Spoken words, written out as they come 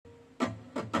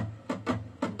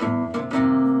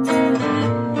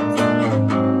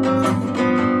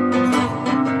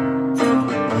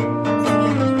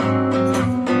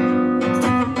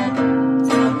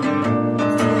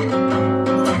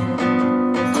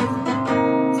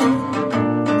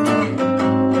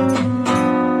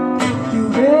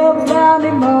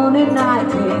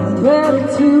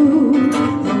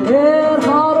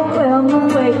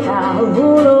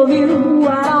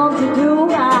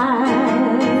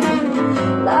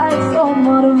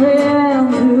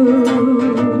into.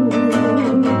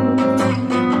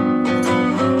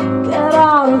 Get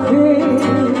out of here,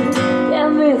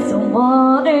 give me some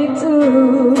money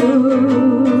too.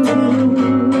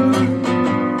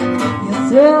 You're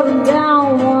sitting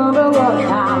down, wonder what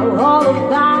I'm all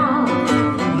about.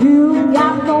 You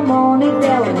got no money,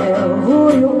 tell me who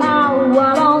you are,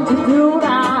 why don't you do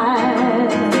that?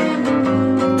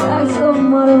 Take some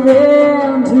money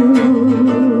into.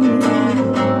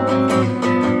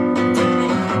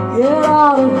 Get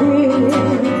out of here,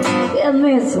 give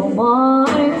me some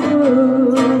money too.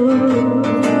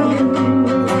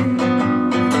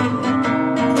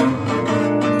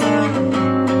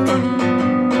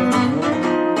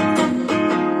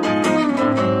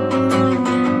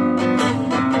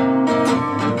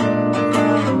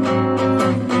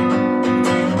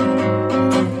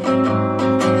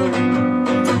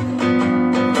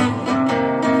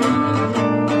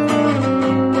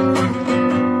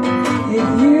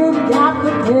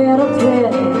 Better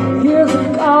 20 years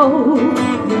ago,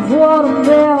 you wouldn't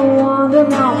be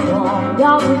wondering how long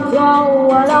does it go,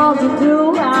 what else to do?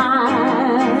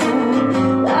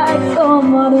 Like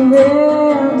somebody